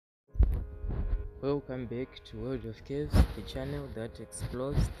Welcome back to World of Curves, the channel that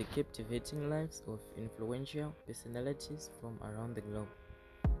explores the captivating lives of influential personalities from around the globe.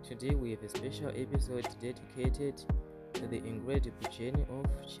 Today we have a special episode dedicated to the incredible journey of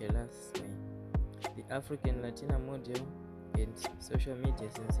Chela, the African Latina model and social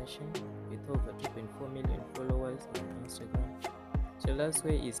media sensation with over 2.4 million followers on Instagram. Chela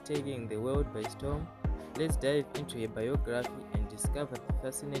is taking the world by storm. Let's dive into her biography and discover the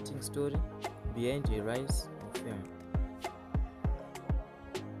fascinating story behind the rise of fame.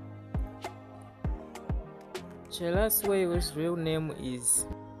 Chela Sway, whose real name is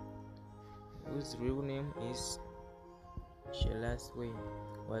Chela Sway,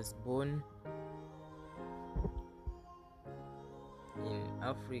 was born in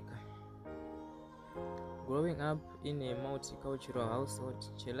Africa. Growing up in a multicultural household,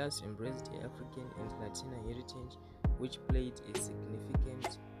 Chela embraced the African and Latina heritage, which played a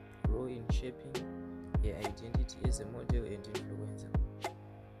significant role in shaping her identity as a model and influencer.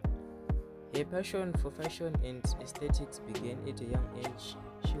 Her passion for fashion and aesthetics began at a young age.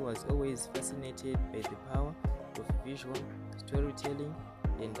 She was always fascinated by the power of visual storytelling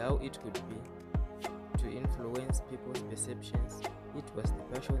and how it could be to influence people's perceptions. It was the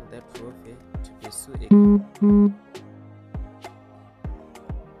passion that drove her to pursue it.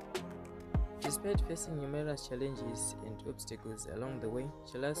 Despite facing numerous challenges and obstacles along the way,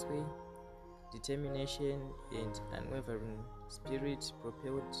 Chela's determination and unwavering spirit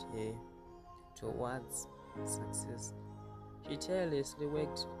propelled her towards success. She tirelessly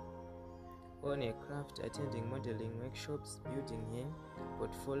worked on her craft, attending modeling workshops, building her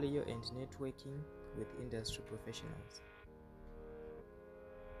portfolio, and networking with industry professionals.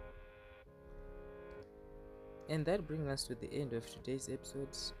 And that brings us to the end of today's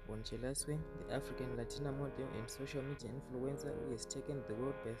episode on Chela, the African Latina model and social media influencer who has taken the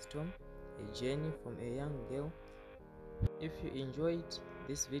world by storm, a journey from a young girl. If you enjoyed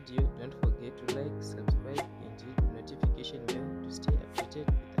this video, don't forget to like, subscribe, and hit the notification bell